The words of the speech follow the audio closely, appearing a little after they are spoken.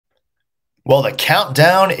Well, the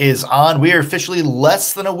countdown is on. We are officially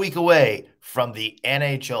less than a week away from the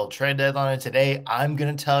NHL trade deadline. And today, I'm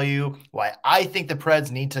going to tell you why I think the Preds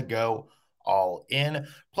need to go all in.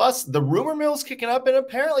 Plus, the rumor mill's kicking up, and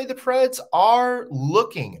apparently the Preds are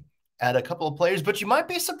looking at a couple of players, but you might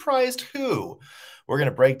be surprised who. We're going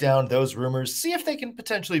to break down those rumors, see if they can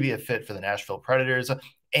potentially be a fit for the Nashville Predators.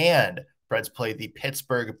 And Preds play the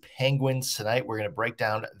Pittsburgh Penguins tonight. We're going to break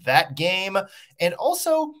down that game and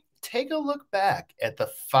also take a look back at the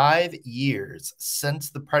 5 years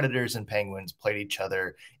since the Predators and Penguins played each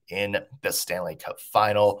other in the Stanley Cup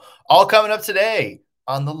final. All coming up today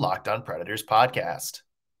on the Locked On Predators podcast.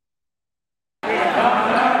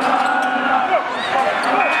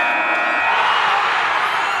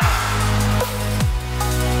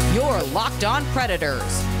 Your Locked On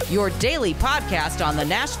Predators, your daily podcast on the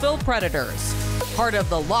Nashville Predators. Part of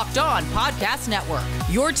the Locked On Podcast Network,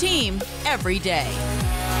 your team every day.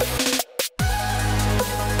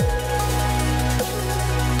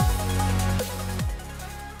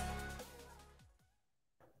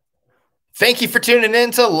 Thank you for tuning in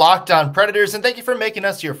to Locked On Predators, and thank you for making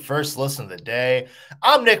us your first listen of the day.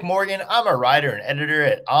 I'm Nick Morgan. I'm a writer and editor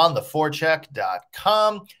at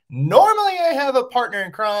ontheforecheck.com. Normally, I have a partner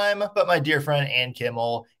in crime, but my dear friend Ann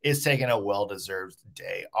Kimmel is taking a well-deserved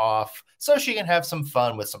day off so she can have some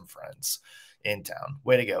fun with some friends in town.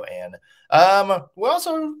 Way to go, Ann. We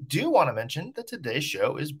also do want to mention that today's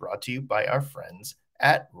show is brought to you by our friends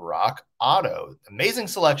at Rock Auto. Amazing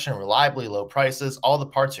selection, reliably low prices, all the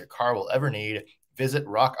parts your car will ever need. Visit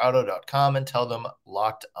rockauto.com and tell them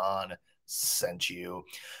Locked On sent you.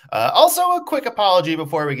 Also, a quick apology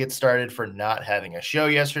before we get started for not having a show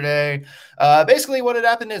yesterday. Basically, what had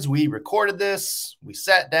happened is we recorded this, we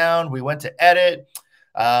sat down, we went to edit,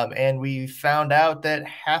 and we found out that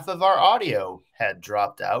half of our audio had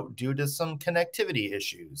dropped out due to some connectivity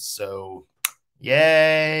issues. So,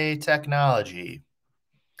 yay, technology.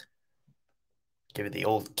 Give it the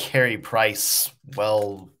old Carey Price,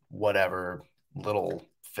 well, whatever, little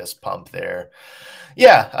fist pump there.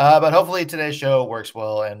 Yeah, but hopefully today's show works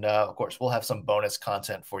well. And of course, we'll have some bonus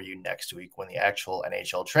content for you next week when the actual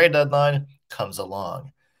NHL trade deadline comes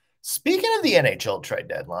along. Speaking of the NHL trade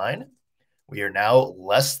deadline, we are now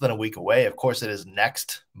less than a week away. Of course, it is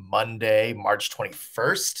next Monday, March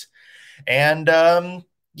 21st. And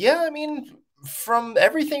yeah, I mean, from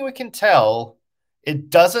everything we can tell,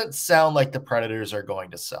 it doesn't sound like the Predators are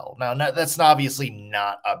going to sell. Now, that's obviously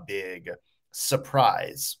not a big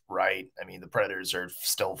surprise, right? I mean, the Predators are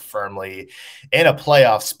still firmly in a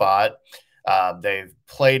playoff spot. They've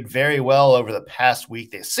played very well over the past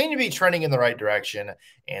week. They seem to be trending in the right direction,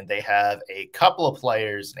 and they have a couple of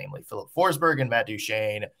players, namely Filip Forsberg and Matt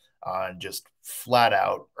Duchene, on just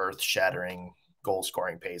flat-out earth-shattering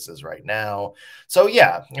goal-scoring paces right now. So,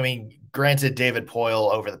 yeah, I mean, granted, David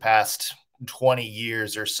Poile over the past 20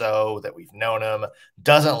 years or so that we've known him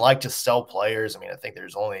doesn't like to sell players. I mean, I think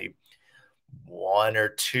there's only one or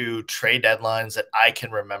two trade deadlines that I can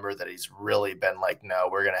remember that he's really been like, no,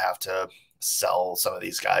 we're going to have to sell some of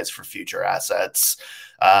these guys for future assets.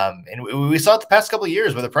 And we saw it the past couple of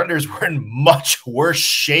years where the Predators were in much worse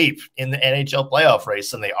shape in the NHL playoff race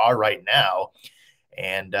than they are right now.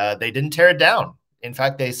 And they didn't tear it down. In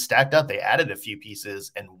fact, they stacked up, they added a few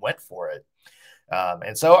pieces and went for it.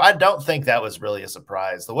 And so I don't think that was really a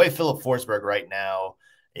surprise. The way Filip Forsberg right now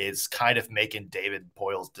is kind of making David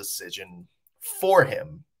Poile's decision for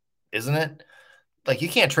him, isn't it? Like, you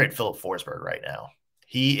can't trade Filip Forsberg right now.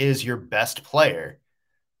 He is your best player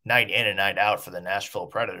night in and night out for the Nashville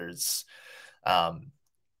Predators.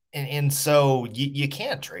 And so you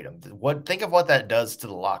can't trade him. Think of what that does to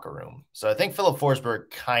the locker room. So I think Filip Forsberg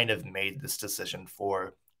kind of made this decision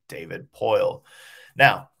for David Poile.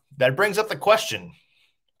 Now, that brings up the question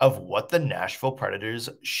of what the Nashville Predators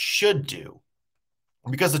should do,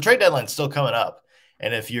 because the trade deadline is still coming up.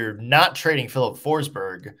 And if you're not trading Filip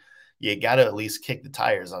Forsberg, you got to at least kick the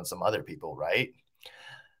tires on some other people, right?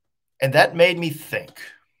 And that made me think.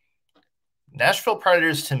 Nashville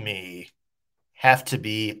Predators, to me, have to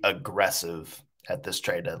be aggressive at this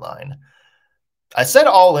trade deadline. I said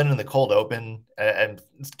all in the cold open, and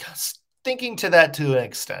thinking to that to an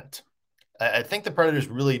extent. I think the Predators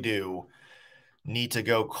really do need to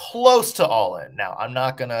go close to all in. Now, I'm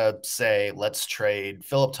not going to say let's trade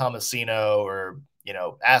Philip Tomasino or,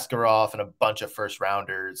 Askarov and a bunch of first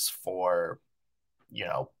rounders for,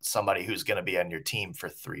 somebody who's going to be on your team for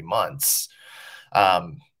 3 months.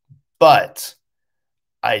 But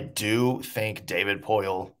I do think David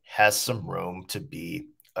Poile has some room to be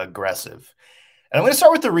aggressive. And I'm going to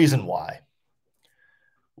start with the reason why.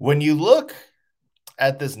 When you look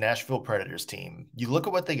at this Nashville Predators team, you look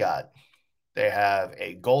at what they got. They have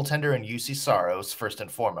a goaltender in UC Saros, first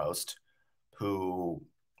and foremost, who,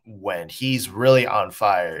 when he's really on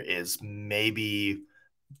fire, is maybe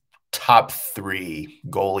top 3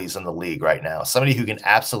 goalies in the league right now. Somebody who can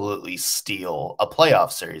absolutely steal a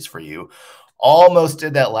playoff series for you. Almost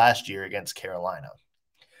did that last year against Carolina.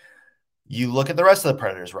 You look at the rest of the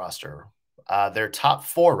Predators roster. Their top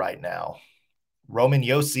 4 right now. Roman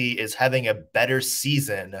Josi is having a better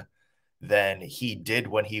season than he did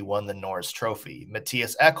when he won the Norris Trophy.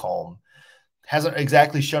 Matthias Ekholm hasn't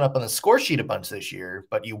exactly shown up on the score sheet a bunch this year,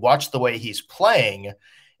 but you watch the way he's playing,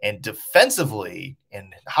 and defensively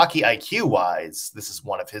and hockey IQ wise, this is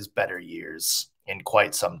one of his better years in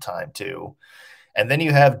quite some time too. And then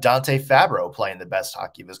you have Dante Fabro playing the best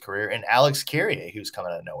hockey of his career, and Alex Carrier, who's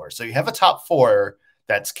coming out of nowhere. So you have a top 4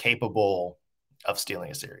 that's capable of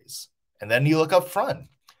stealing a series. And then you look up front.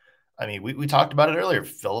 I mean, we talked about it earlier.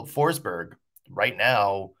 Filip Forsberg, right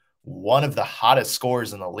now, one of the hottest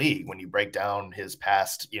scorers in the league when you break down his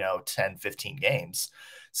past, 10, 15 games.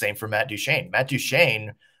 Same for Matt Duchene. Matt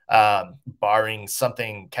Duchene, barring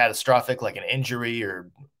something catastrophic like an injury or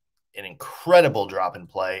an incredible drop in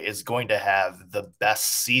play, is going to have the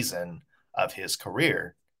best season of his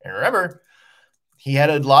career. And remember, he had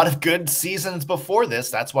a lot of good seasons before this.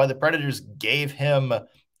 That's why the Predators gave him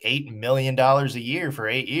 $8 million a year for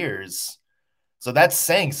 8 years. So that's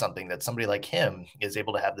saying something, that somebody like him is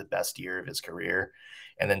able to have the best year of his career.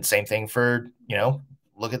 And then same thing for,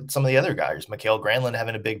 look at some of the other guys. Mikael Granlund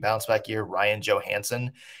having a big bounce back year, Ryan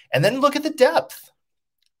Johansson. And then look at the depth.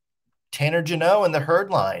 Tanner Jeannot and the Herd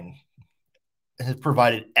line has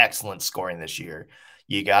provided excellent scoring this year.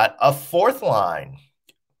 You got a fourth line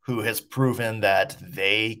who has proven that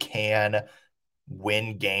they can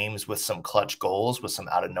win games with some clutch goals, with some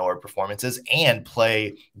out-of-nowhere performances, and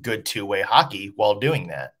play good two-way hockey while doing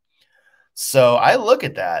that. So I look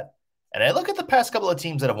at that, and I look at the past couple of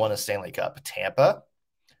teams that have won a Stanley Cup. Tampa,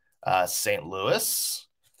 St. Louis,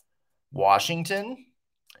 Washington.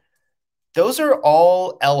 Those are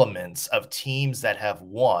all elements of teams that have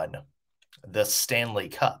won the Stanley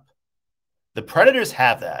Cup. The Predators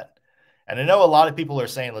have that. And I know a lot of people are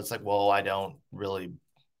saying, it's like, well, I don't really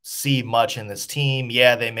see much in this team.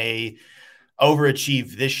 Yeah, they may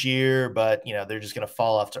overachieve this year, but they're just going to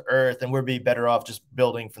fall off to earth, and we'd be better off just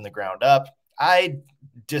building from the ground up. I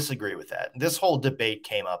disagree with that. This whole debate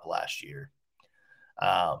came up last year.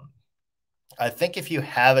 I think if you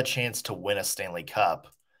have a chance to win a Stanley Cup,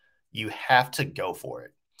 you have to go for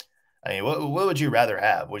it. I mean, what would you rather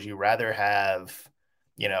have? Would you rather have,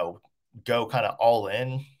 go kind of all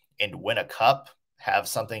in and win a cup, have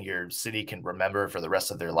something your city can remember for the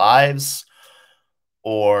rest of their lives?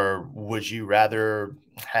 Or would you rather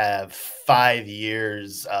have 5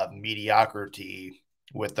 years of mediocrity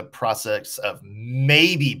with the process of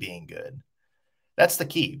maybe being good? That's the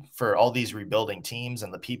key for all these rebuilding teams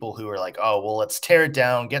and the people who are like, oh, well, let's tear it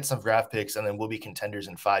down, get some draft picks, and then we'll be contenders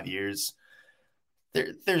in 5 years.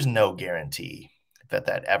 There's no guarantee that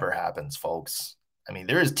ever happens, folks. I mean,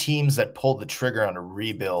 there is teams that pulled the trigger on a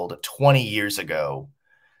rebuild 20 years ago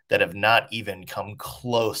that have not even come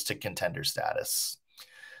close to contender status.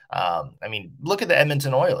 I mean, look at the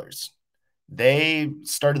Edmonton Oilers. They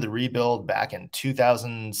started the rebuild back in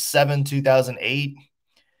 2007, 2008,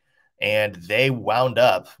 and they wound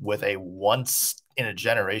up with a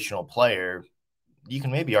once-in-a-generational player. You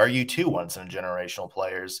can maybe argue 2 once-in-a-generational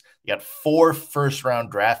players. You got 4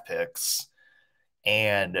 first-round draft picks.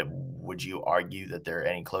 And would you argue that they're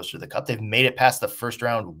any closer to the cup? They've made it past the first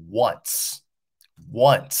round once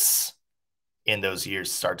in those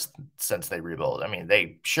years since they rebuilt. I mean,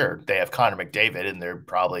 they have Connor McDavid, and they're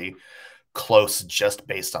probably close just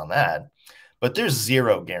based on that. But there's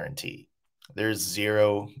zero guarantee. There's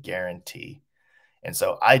zero guarantee. And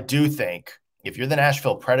so I do think if you're the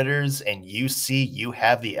Nashville Predators and you see you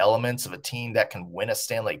have the elements of a team that can win a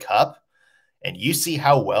Stanley Cup, and you see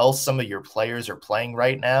how well some of your players are playing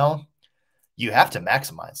right now, you have to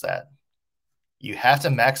maximize that. You have to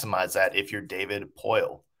maximize that if you're David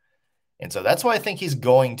Poile. And so that's what I think he's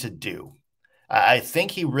going to do. I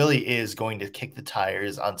think he really is going to kick the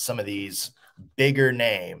tires on some of these bigger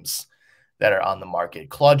names that are on the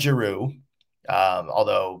market. Claude Giroux,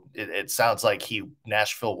 although it sounds like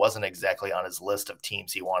Nashville wasn't exactly on his list of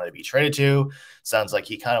teams he wanted to be traded to. Sounds like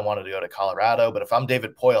he kind of wanted to go to Colorado. But if I'm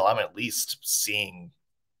David Poile, I'm at least seeing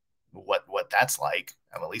what that's like.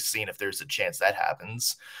 I'm at least seeing if there's a chance that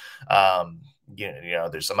happens.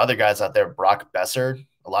 There's some other guys out there. Brock Besser.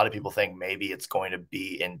 A lot of people think maybe it's going to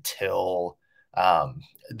be until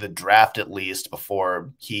the draft at least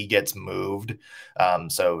before he gets moved.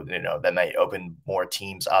 So that might open more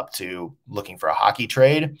teams up to looking for a hockey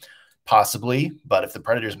trade. Possibly, but if the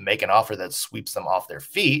Predators make an offer that sweeps them off their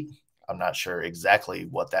feet, I'm not sure exactly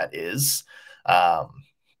what that is.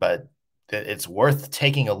 But it's worth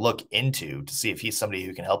taking a look into to see if he's somebody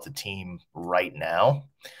who can help the team right now.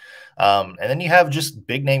 And then you have just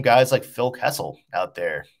big name guys like Phil Kessel out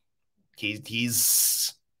there.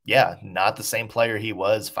 He's not the same player he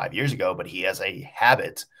was 5 years ago, but he has a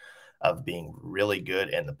habit of being really good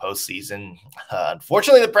in the postseason.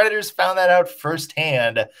 Unfortunately, the Predators found that out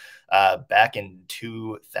firsthand back in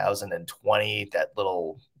 2020, that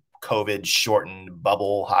little COVID-shortened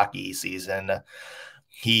bubble hockey season.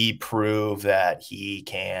 He proved that he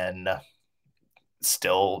can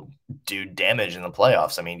still do damage in the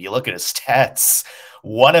playoffs. I mean, you look at his stats,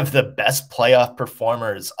 one of the best playoff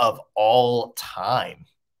performers of all time.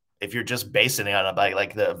 If you're just basing it on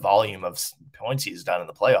like the volume of points he's done in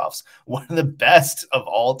the playoffs, one of the best of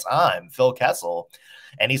all time, Phil Kessel.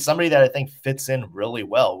 And he's somebody that I think fits in really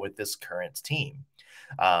well with this current team.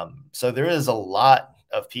 So there is a lot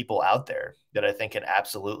of people out there that I think can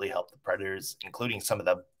absolutely help the Predators, including some of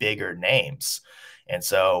the bigger names. And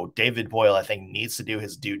so David Boyle, I think, needs to do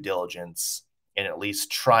his due diligence in at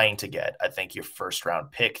least trying to get, I think your first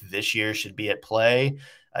round pick this year should be at play.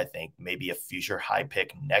 I think maybe a future high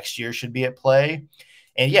pick next year should be at play.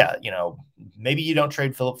 And yeah, maybe you don't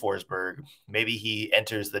trade Filip Forsberg. Maybe he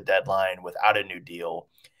enters the deadline without a new deal.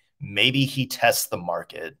 Maybe he tests the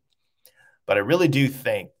market. But I really do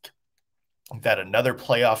think that another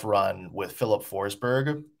playoff run with Filip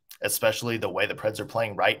Forsberg, especially the way the Preds are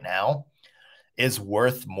playing right now, is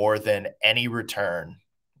worth more than any return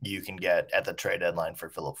you can get at the trade deadline for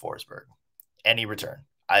Filip Forsberg. Any return.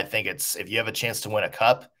 I think it's, if you have a chance to win a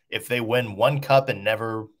cup, if they win one cup and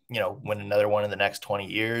never, win another one in the next 20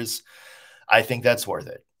 years, I think that's worth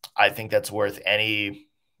it. I think that's worth anything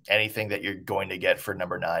that you're going to get for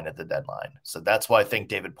number 9 at the deadline. So that's why I think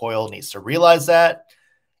David Poile needs to realize that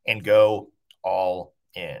and go all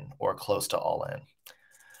in, or close to all in.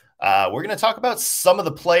 We're going to talk about some of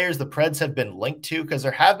the players the Preds have been linked to, because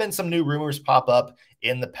there have been some new rumors pop up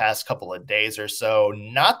in the past couple of days or so.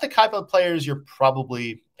 Not the type of players you're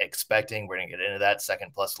probably expecting. We're going to get into that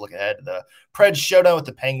second, plus look ahead to the Preds showdown with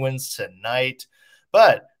the Penguins tonight.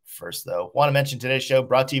 But first, though, want to mention today's show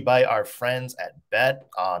brought to you by our friends at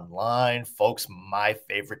BetOnline. Folks, my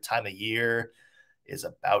favorite time of year is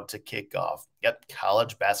about to kick off. Yep,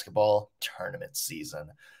 college basketball tournament season.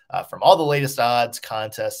 From all the latest odds,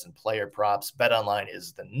 contests, and player props, BetOnline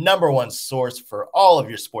is the #1 source for all of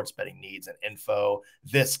your sports betting needs and info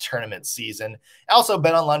this tournament season. Also,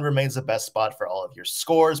 BetOnline remains the best spot for all of your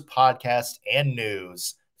scores, podcasts, and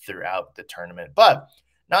news throughout the tournament. But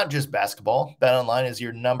not just basketball, BetOnline is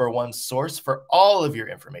your #1 source for all of your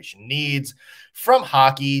information needs, from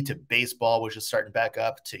hockey to baseball, which is starting back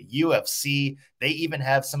up, to UFC. They even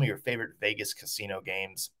have some of your favorite Vegas casino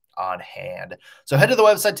games on hand. So head to the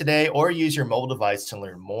website today or use your mobile device to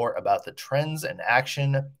learn more about the trends and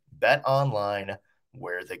action. BetOnline,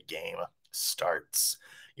 where the game starts.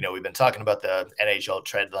 We've been talking about the NHL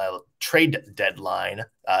trade deadline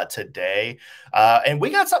today, and we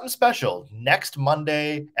got something special. Next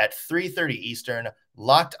Monday at 3:30 Eastern,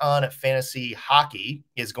 Locked On Fantasy Hockey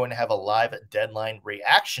is going to have a live deadline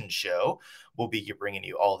reaction show. We'll be bringing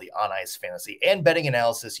you all the on-ice fantasy and betting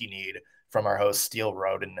analysis you need from our hosts Steele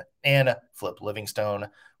Roden and Filip Livingstone,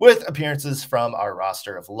 with appearances from our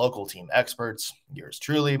roster of local team experts. Yours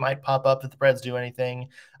truly might pop up if the Preds do anything.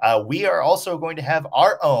 We are also going to have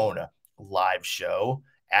our own live show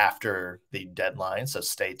after the deadline, so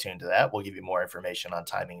stay tuned to that. We'll give you more information on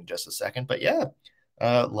timing in just a second. But yeah,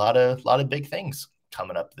 a lot of big things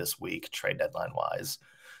coming up this week, trade deadline wise.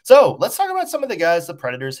 So let's talk about some of the guys the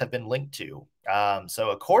Predators have been linked to.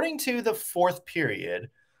 So according to the Fourth Period,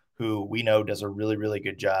 who we know does a really, really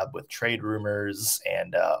good job with trade rumors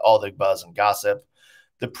and all the buzz and gossip,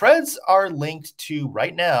 the Preds are linked to,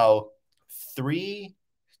 right now, 3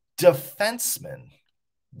 defensemen.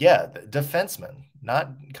 Yeah, defensemen,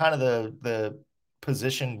 not kind of the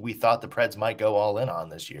position we thought the Preds might go all in on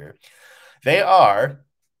this year. They are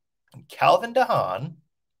Calvin DeHaan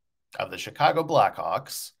of the Chicago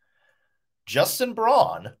Blackhawks, Justin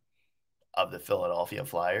Braun of the Philadelphia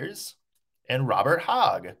Flyers, and Robert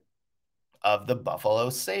Hagg of the Buffalo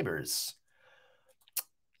Sabres.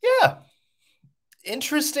 Yeah,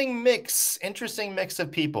 interesting mix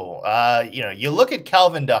of people. You look at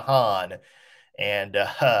Calvin DeHaan, and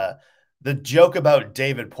the joke about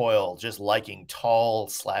David Poile just liking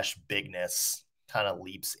tall/bigness kind of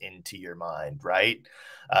leaps into your mind, right?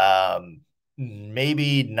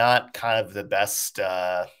 Maybe not kind of the best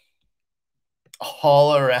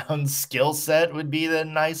all-around skill set would be the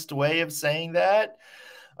nice way of saying that.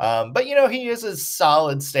 But, he is a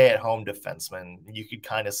solid stay-at-home defenseman. You could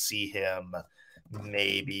kind of see him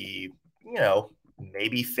maybe,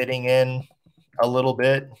 maybe fitting in a little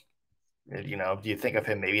bit. Do you think of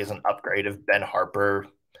him maybe as an upgrade of Ben Harper,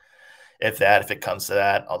 if it comes to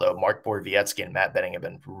that? Although Mark Borowiecki and Matt Benning have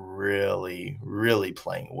been really, really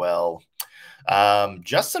playing well.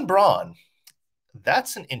 Justin Braun,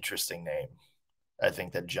 that's an interesting name, I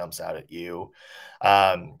think, that jumps out at you.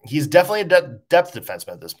 He's definitely a depth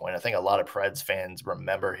defenseman at this point. I think a lot of Preds fans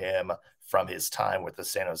remember him from his time with the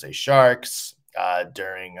San Jose Sharks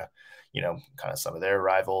during, kind of some of their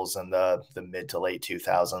rivals in the mid to late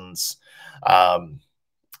 2000s.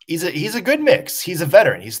 He's a good mix. He's a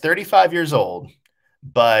veteran. He's 35 years old,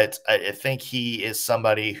 but I think he is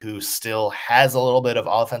somebody who still has a little bit of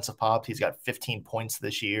offensive pop. He's got 15 points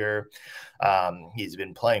this year. He's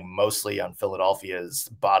been playing mostly on Philadelphia's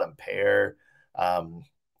bottom pair.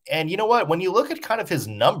 And you know what? When you look at kind of his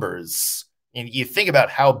numbers and you think about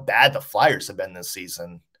how bad the Flyers have been this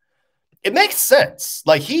season, it makes sense.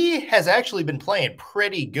 Like, he has actually been playing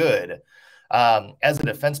pretty good as a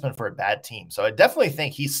defenseman for a bad team. So I definitely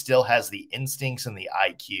think he still has the instincts and the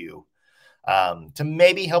IQ to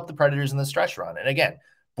maybe help the Predators in the stretch run. And again,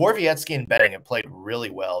 Borowiecki and Benning have played really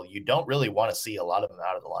well. You don't really want to see a lot of them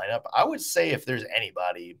out of the lineup. I would say if there's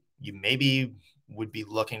anybody, you maybe would be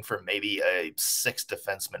looking for maybe a sixth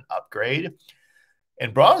defenseman upgrade.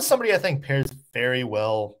 And Braun is somebody I think pairs very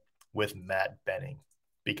well with Matt Benning,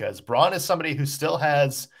 because Braun is somebody who still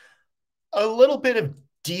has a little bit of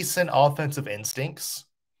decent offensive instincts.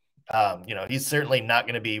 He's certainly not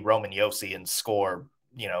going to be Roman Josi and score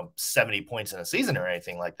 70 points in a season or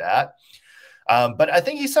anything like that. But I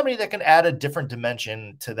think he's somebody that can add a different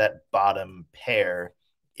dimension to that bottom pair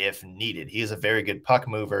if needed. He is a very good puck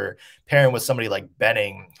mover. Pairing with somebody like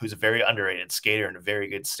Benning, who's a very underrated skater and a very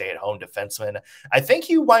good stay-at-home defenseman, I think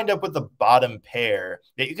you wind up with a bottom pair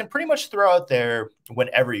that you can pretty much throw out there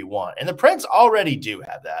whenever you want. And the Preds already do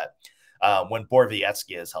have that when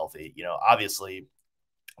Borowiecki is healthy. Obviously,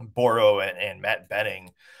 Boro and Matt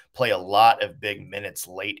Benning play a lot of big minutes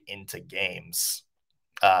late into games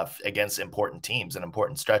against important teams and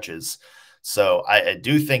important stretches. So I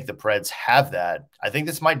do think the Preds have that. I think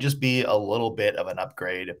this might just be a little bit of an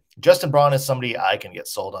upgrade. Justin Braun is somebody I can get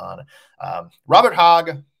sold on. Robert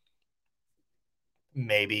Hagg,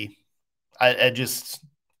 maybe. I just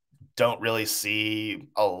don't really see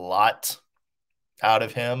a lot out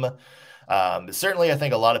of him. Certainly, I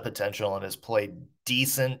think a lot of potential and has played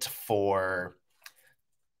decent for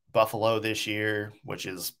Buffalo this year, which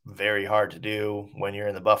is very hard to do when you're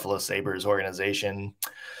in the Buffalo Sabres organization.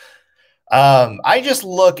 I just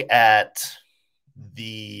look at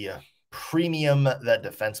the premium that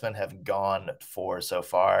defensemen have gone for so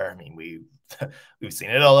far. I mean, we've seen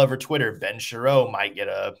it all over Twitter. Ben Chiarot might get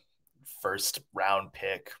a first-round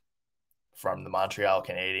pick from the Montreal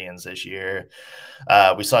Canadiens this year.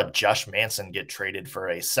 We saw Josh Manson get traded for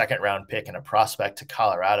a second-round pick and a prospect to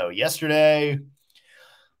Colorado yesterday.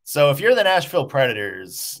 So if you're the Nashville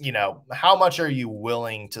Predators, how much are you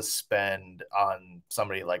willing to spend on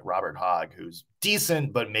somebody like Robert Hagg, who's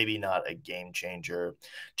decent, but maybe not a game changer?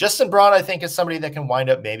 Justin Braun, I think, is somebody that can wind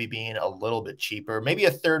up maybe being a little bit cheaper, maybe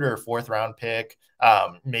a third or fourth round pick,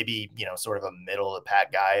 maybe, sort of a middle of the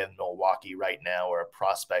pack guy in Milwaukee right now, or a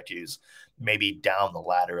prospect who's maybe down the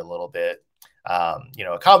ladder a little bit. A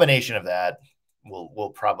combination of that, we'll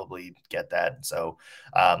probably get that. So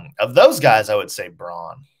of those guys, I would say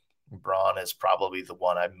Braun. Braun is probably the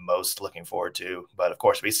one I'm most looking forward to. But of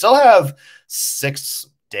course, we still have 6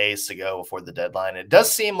 days to go before the deadline. It does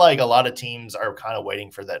seem like a lot of teams are kind of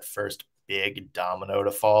waiting for that first big domino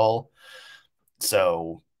to fall.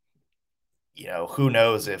 So, who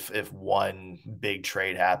knows if one big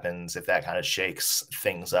trade happens, if that kind of shakes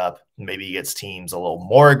things up. Maybe he gets teams a little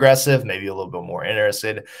more aggressive, maybe a little bit more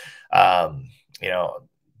interested.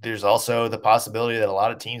 There's also the possibility that a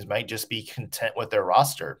lot of teams might just be content with their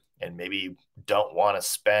roster and maybe don't want to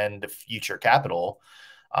spend future capital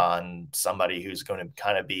on somebody who's going to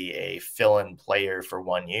kind of be a fill-in player for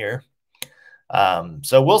 1 year.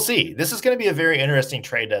 So we'll see. This is going to be a very interesting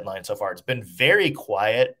trade deadline so far. It's been very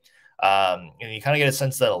quiet. And you kind of get a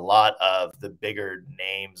sense that a lot of the bigger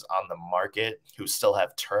names on the market who still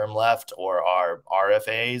have term left or are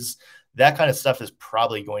RFAs, that kind of stuff is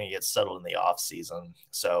probably going to get settled in the off season.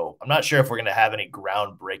 So I'm not sure if we're going to have any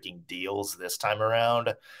groundbreaking deals this time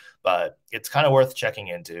around, but it's kind of worth checking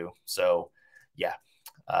into. So yeah,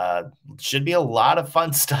 should be a lot of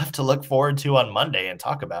fun stuff to look forward to on Monday and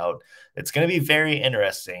talk about. It's going to be very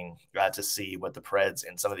interesting to see what the Preds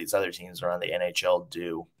and some of these other teams around the NHL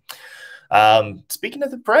do. Speaking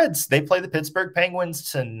of the Preds, they play the Pittsburgh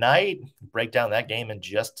Penguins tonight. Break down that game in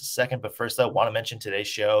just a second. But first, I want to mention today's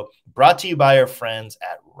show brought to you by our friends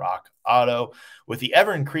at Rock Auto. With the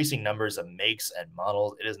ever-increasing numbers of makes and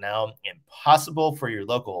models, it is now impossible for your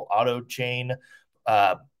local auto chain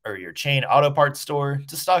or your chain auto parts store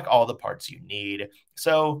to stock all the parts you need.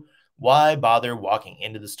 So why bother walking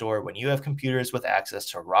into the store when you have computers with access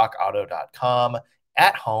to rockauto.com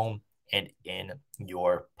at home and in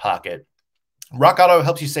your pocket? Rock Auto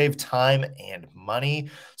helps you save time and money.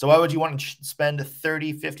 So why would you want to spend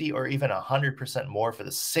 30, 50, or even 100% more for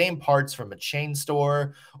the same parts from a chain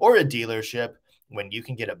store or a dealership when you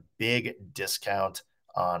can get a big discount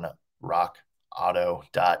on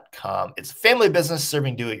rockauto.com? It's a family business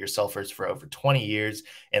serving do-it-yourselfers for over 20 years,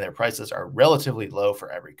 and their prices are relatively low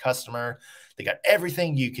for every customer. They got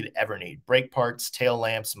everything you could ever need: brake parts, tail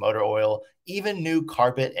lamps, motor oil, even new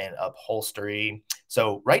carpet and upholstery.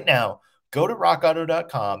 So right now, go to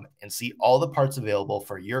rockauto.com and see all the parts available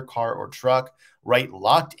for your car or truck. Write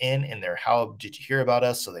locked in their "How did you hear about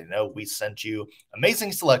us?" so they know we sent you.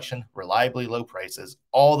 Amazing selection, reliably low prices,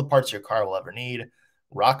 all the parts your car will ever need.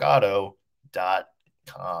 rockauto.com.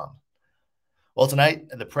 Well, tonight,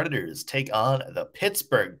 the Predators take on the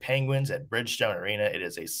Pittsburgh Penguins at Bridgestone Arena. It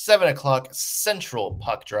is a 7 o'clock Central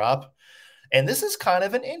puck drop. And this is kind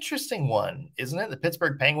of an interesting one, isn't it? The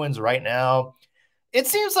Pittsburgh Penguins right now, it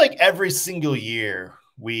seems like every single year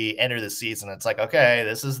we enter the season, it's like, okay,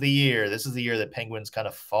 this is the year. This is the year that Penguins kind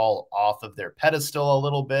of fall off of their pedestal a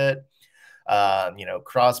little bit.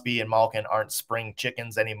 Crosby and Malkin aren't spring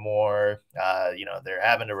chickens anymore. They're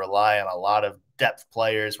having to rely on a lot of depth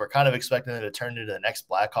players. We're kind of expecting them to turn into the next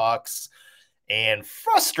Blackhawks. And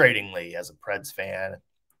frustratingly, as a Preds fan,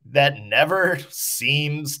 that never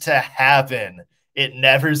seems to happen. It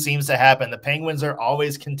never seems to happen. The Penguins are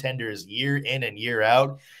always contenders year in and year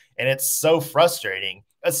out. And it's so frustrating,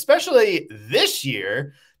 especially this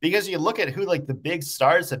year, because you look at who like the big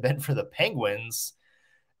stars have been for the Penguins.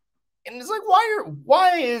 And it's like,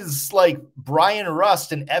 why is like Brian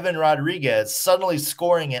Rust and Evan Rodriguez suddenly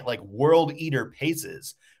scoring at like world eater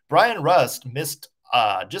paces? Brian Rust missed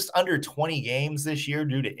just under 20 games this year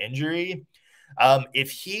due to injury. If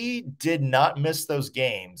he did not miss those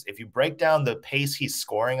games, if you break down the pace he's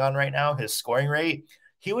scoring on right now, his scoring rate,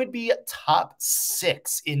 he would be top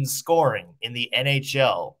 6 in scoring in the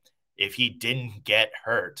NHL if he didn't get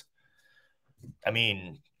hurt. I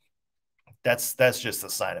mean, that's just a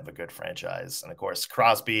sign of a good franchise. And of course,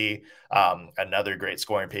 Crosby, another great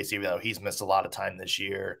scoring pace, even though he's missed a lot of time this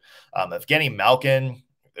year. Evgeny Malkin,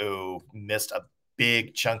 who missed a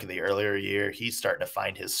big chunk of the earlier year, he's starting to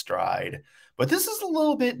find his stride. But this is a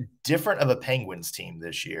little bit different of a Penguins team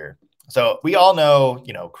this year. So we all know,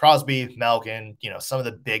 Crosby, Malkin, some of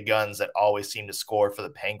the big guns that always seem to score for the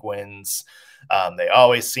Penguins. They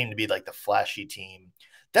always seem to be like the flashy team.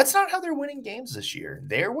 That's not how they're winning games this year.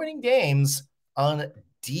 They're winning games on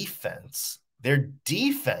defense. Their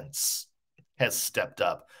defense has stepped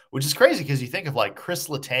up, which is crazy because you think of like Chris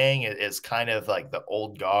Letang is kind of like the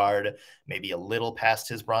old guard, maybe a little past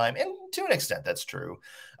his prime. And to an extent, that's true.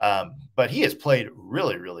 But he has played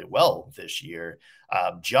really, really well this year.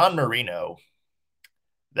 John Marino,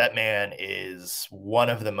 that man is one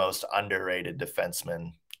of the most underrated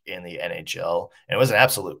defensemen in the NHL. And it was an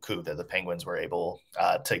absolute coup that the Penguins were able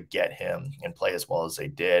to get him and play as well as they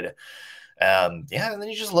did. And then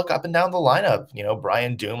you just look up and down the lineup.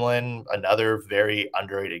 Brian Dumoulin, another very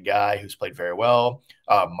underrated guy who's played very well.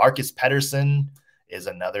 Marcus Pettersson is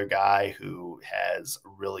another guy who has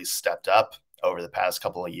really stepped up over the past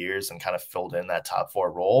couple of years and kind of filled in that top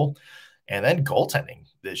 4 role. And then goaltending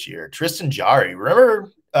this year, Tristan Jarry.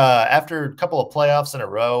 Remember, after a couple of playoffs in a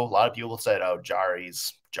row, a lot of people said, "Oh,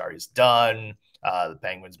 Jarry's done. The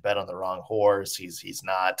Penguins bet on the wrong horse. He's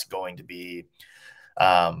not going to be,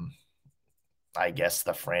 I guess,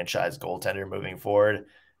 the franchise goaltender moving forward."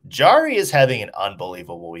 Jarry is having an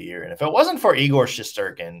unbelievable year, and if it wasn't for Igor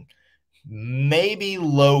Shesterkin, maybe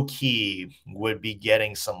low key would be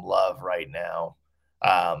getting some love right now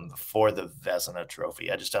for the Vezina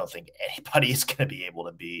Trophy. I just don't think anybody is going to be able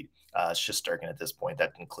to beat Shesterkin at this point.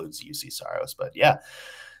 That includes UC Saros, but yeah.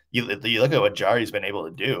 You look at what Jarry's been able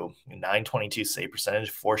to do: 922 save percentage,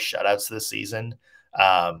 4 shutouts this season.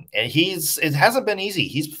 And it hasn't been easy.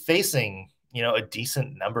 He's facing, a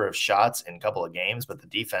decent number of shots in a couple of games, but the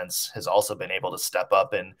defense has also been able to step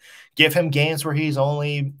up and give him games where he's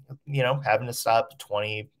only, having to stop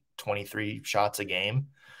 20, 23 shots a game.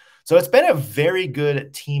 So it's been a very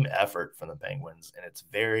good team effort from the Penguins, and it's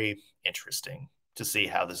very interesting to see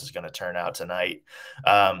how this is going to turn out tonight.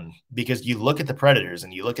 Because you look at the Predators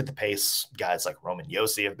and you look at the pace guys like Roman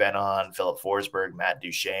Josi have been on, Filip Forsberg, Matt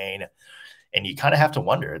Duchene, and you kind of have to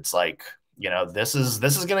wonder. It's like, this is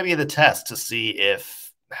going to be the test to see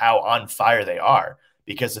how on fire they are.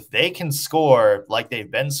 Because if they can score like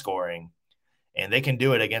they've been scoring, and they can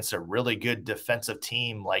do it against a really good defensive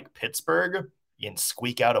team like Pittsburgh and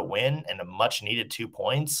squeak out a win and a much needed 2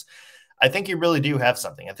 points, I think you really do have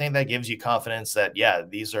something. I think that gives you confidence that, yeah,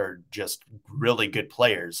 these are just really good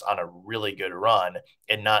players on a really good run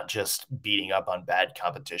and not just beating up on bad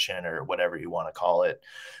competition or whatever you want to call it.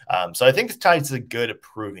 So I think the Tide's a good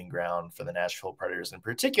proving ground for the Nashville Predators, and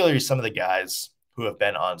particularly some of the guys who have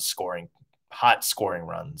been on hot scoring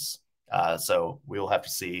runs. So we will have to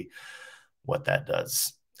see what that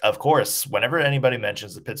does. Of course, whenever anybody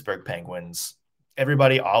mentions the Pittsburgh Penguins,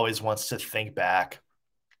 everybody always wants to think back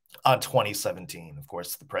on 2017. Of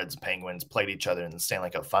course, the Preds and Penguins played each other in the Stanley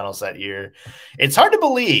Cup Finals that year. It's hard to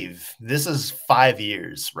believe this is 5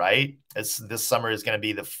 years, right? This summer is going to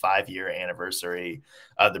be the 5-year anniversary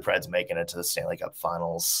of the Preds making it to the Stanley Cup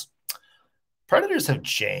Finals. Predators have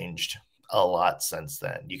changed a lot since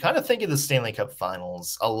then. You kind of think of the Stanley Cup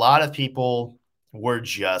Finals, a lot of people were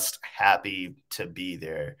just happy to be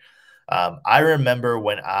there. I remember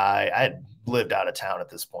when I had lived out of town at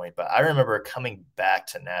this point, but I remember coming back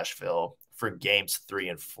to Nashville for games 3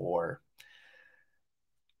 and 4.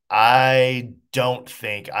 I don't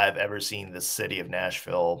think I've ever seen the city of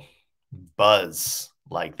Nashville buzz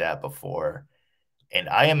like that before. And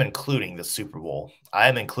I am including the Super Bowl. I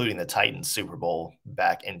am including the Titans Super Bowl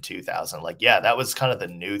back in 2000. Like, yeah, that was kind of the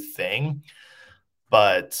new thing.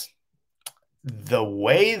 But the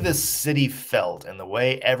way the city felt and the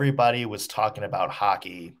way everybody was talking about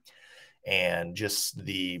hockey and just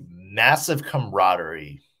the massive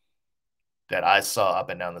camaraderie that I saw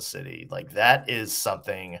up and down the city, like that is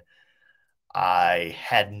something I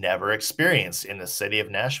had never experienced in the city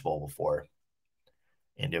of Nashville before.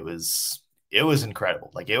 And it was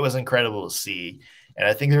incredible. Like, it was incredible to see. And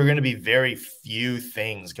I think there are going to be very few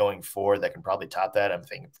things going forward that can probably top that. I'm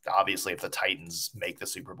thinking, obviously, if the Titans make the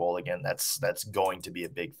Super Bowl again, that's going to be a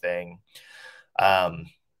big thing. And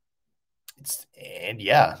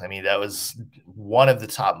yeah, I mean, that was one of the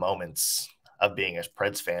top moments of being a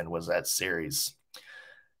Preds fan, was that series.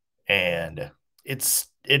 And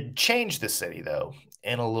it changed the city, though,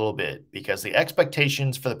 in a little bit, because the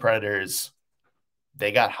expectations for the Predators,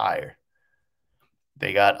 they got higher.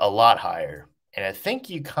 They got a lot higher. And I think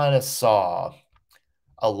you kind of saw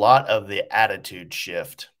a lot of the attitude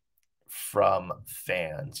shift from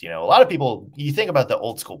fans. A lot of people, you think about the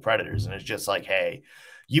old school Predators, and it's just like, hey,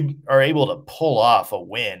 you are able to pull off a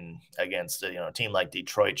win against a team like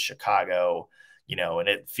Detroit, Chicago, and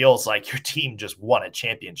it feels like your team just won a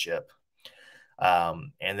championship.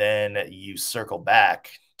 And then you circle back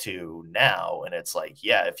to now, and it's like,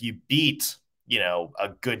 yeah, if you beat, a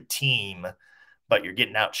good team, but you're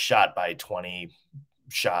getting outshot by 20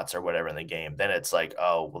 shots or whatever in the game, then it's like,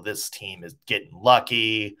 oh, well, this team is getting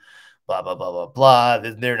lucky, blah, blah, blah, blah, blah.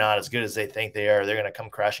 They're not as good as they think they are. They're going to come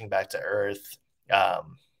crashing back to earth. And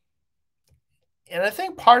I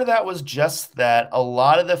think part of that was just that a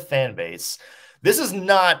lot of the fan base, this is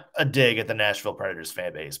not a dig at the Nashville Predators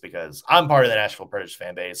fan base, because I'm part of the Nashville Predators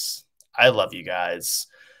fan base. I love you guys.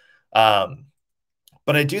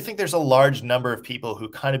 But I do think there's a large number of people who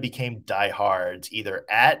kind of became diehards either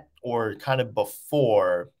at or kind of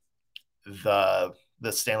before the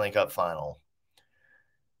Stanley Cup final.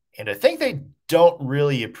 And I think they don't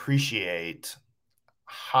really appreciate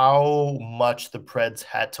how much the Preds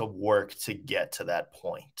had to work to get to that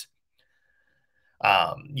point.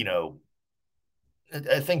 I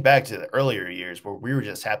think back to the earlier years where we were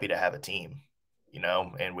just happy to have a team,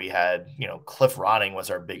 and we had, Cliff Ronning was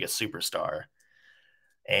our biggest superstar.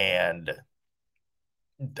 And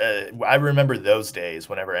I remember those days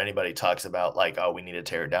whenever anybody talks about like, oh, we need to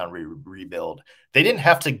tear it down, rebuild. They didn't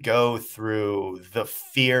have to go through the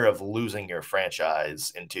fear of losing your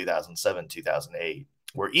franchise in 2007, 2008,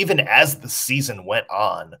 where even as the season went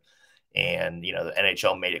on and, the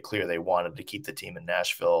NHL made it clear they wanted to keep the team in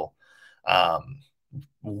Nashville,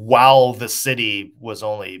 while the city was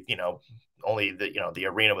only the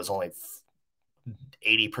arena was only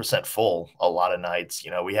 80% full a lot of nights.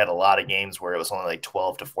 We had a lot of games where it was only like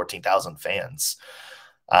 12 to 14,000 fans.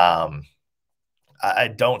 I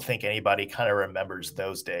don't think anybody kind of remembers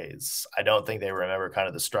those days. I don't think they remember kind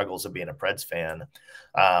of the struggles of being a Preds fan.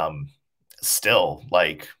 Still,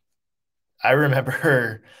 like, I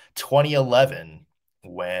remember 2011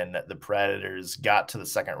 when the Predators got to the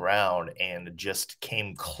second round and just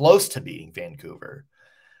came close to beating Vancouver.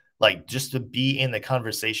 like just to be in the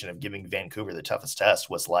conversation of giving Vancouver the toughest test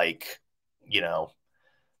was like,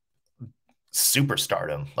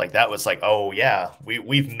 superstardom. Like that was like, oh yeah,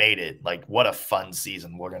 we've made it. Like what a fun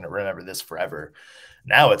season. We're going to remember this forever.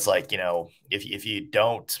 Now it's like, if you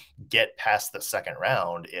don't get past the second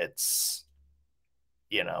round, it's,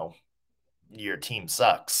 your team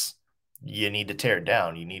sucks. You need to tear it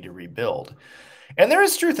down. You need to rebuild. And there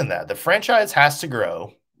is truth in that. The franchise has to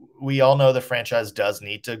grow. We all know the franchise does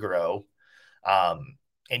need to grow.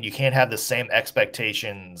 And you can't have the same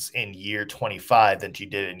expectations in year 25 that you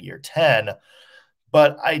did in year 10.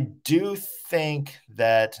 But I do think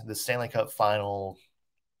that the Stanley Cup final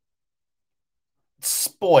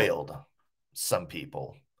spoiled some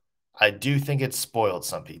people. I do think it spoiled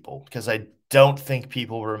some people because I don't think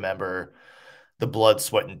people remember the blood,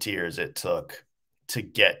 sweat, and tears it took to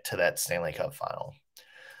get to that Stanley Cup final.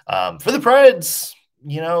 For the Preds,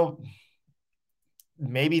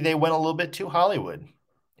 maybe they went a little bit too Hollywood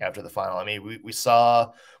after the final. I mean,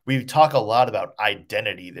 we talk a lot about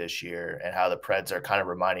identity this year and how the Preds are kind of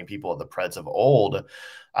reminding people of the Preds of old.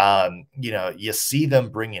 You see them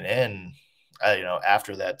bringing in,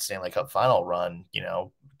 after that Stanley Cup final run,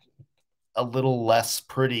 a little less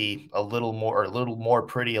pretty, a little more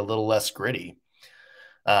pretty, a little less gritty.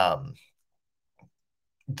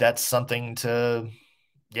 That's something to,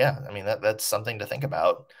 that's something to think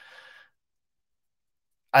about.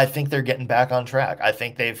 I think they're getting back on track. I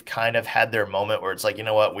think they've kind of had their moment where it's like, you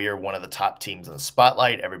know what? We are one of the top teams in the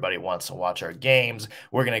spotlight. Everybody wants to watch our games.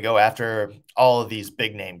 We're going to go after all of these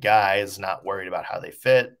big name guys, not worried about how they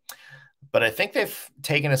fit. But I think they've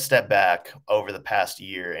taken a step back over the past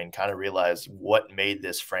year and kind of realized what made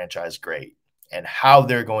this franchise great and how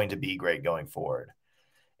they're going to be great going forward.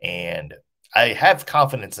 And I have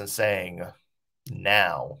confidence in saying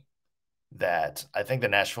now that I think the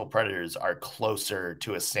Nashville Predators are closer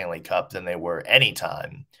to a Stanley Cup than they were any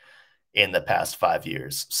time in the past 5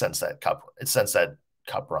 years since that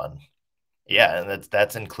cup run. Yeah, and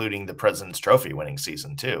that's including the President's Trophy winning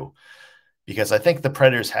season too, because I think the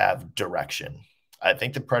Predators have direction. I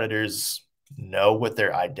think the Predators know what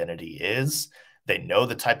their identity is. They know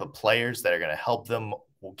the type of players that are going to help them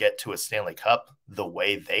get to a Stanley Cup the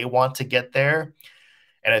way they want to get there,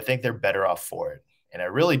 and I think they're better off for it. And I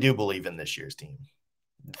really do believe in this year's team.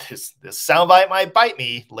 This soundbite might bite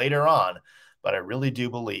me later on, but I really do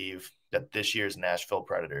believe that this year's Nashville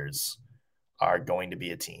Predators are going to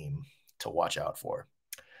be a team to watch out for.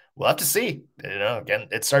 We'll have to see. Again,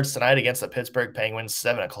 it starts tonight against the Pittsburgh Penguins,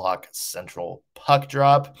 7 o'clock Central puck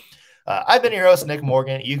drop. I've been your host, Nick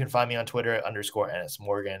Morgan. You can find me on Twitter at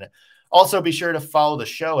 _NSMorgan. Also, be sure to follow the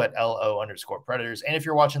show at LO_Predators. And if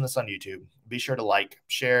you're watching this on YouTube, be sure to like,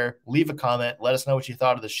 share, leave a comment. Let us know what you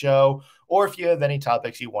thought of the show, or if you have any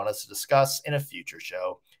topics you want us to discuss in a future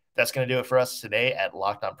show. That's going to do it for us today at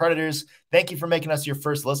Locked On Predators. Thank you for making us your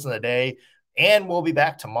first listen of the day. And we'll be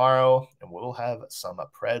back tomorrow, and we'll have some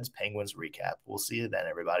Preds Penguins recap. We'll see you then,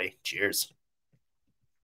 everybody. Cheers.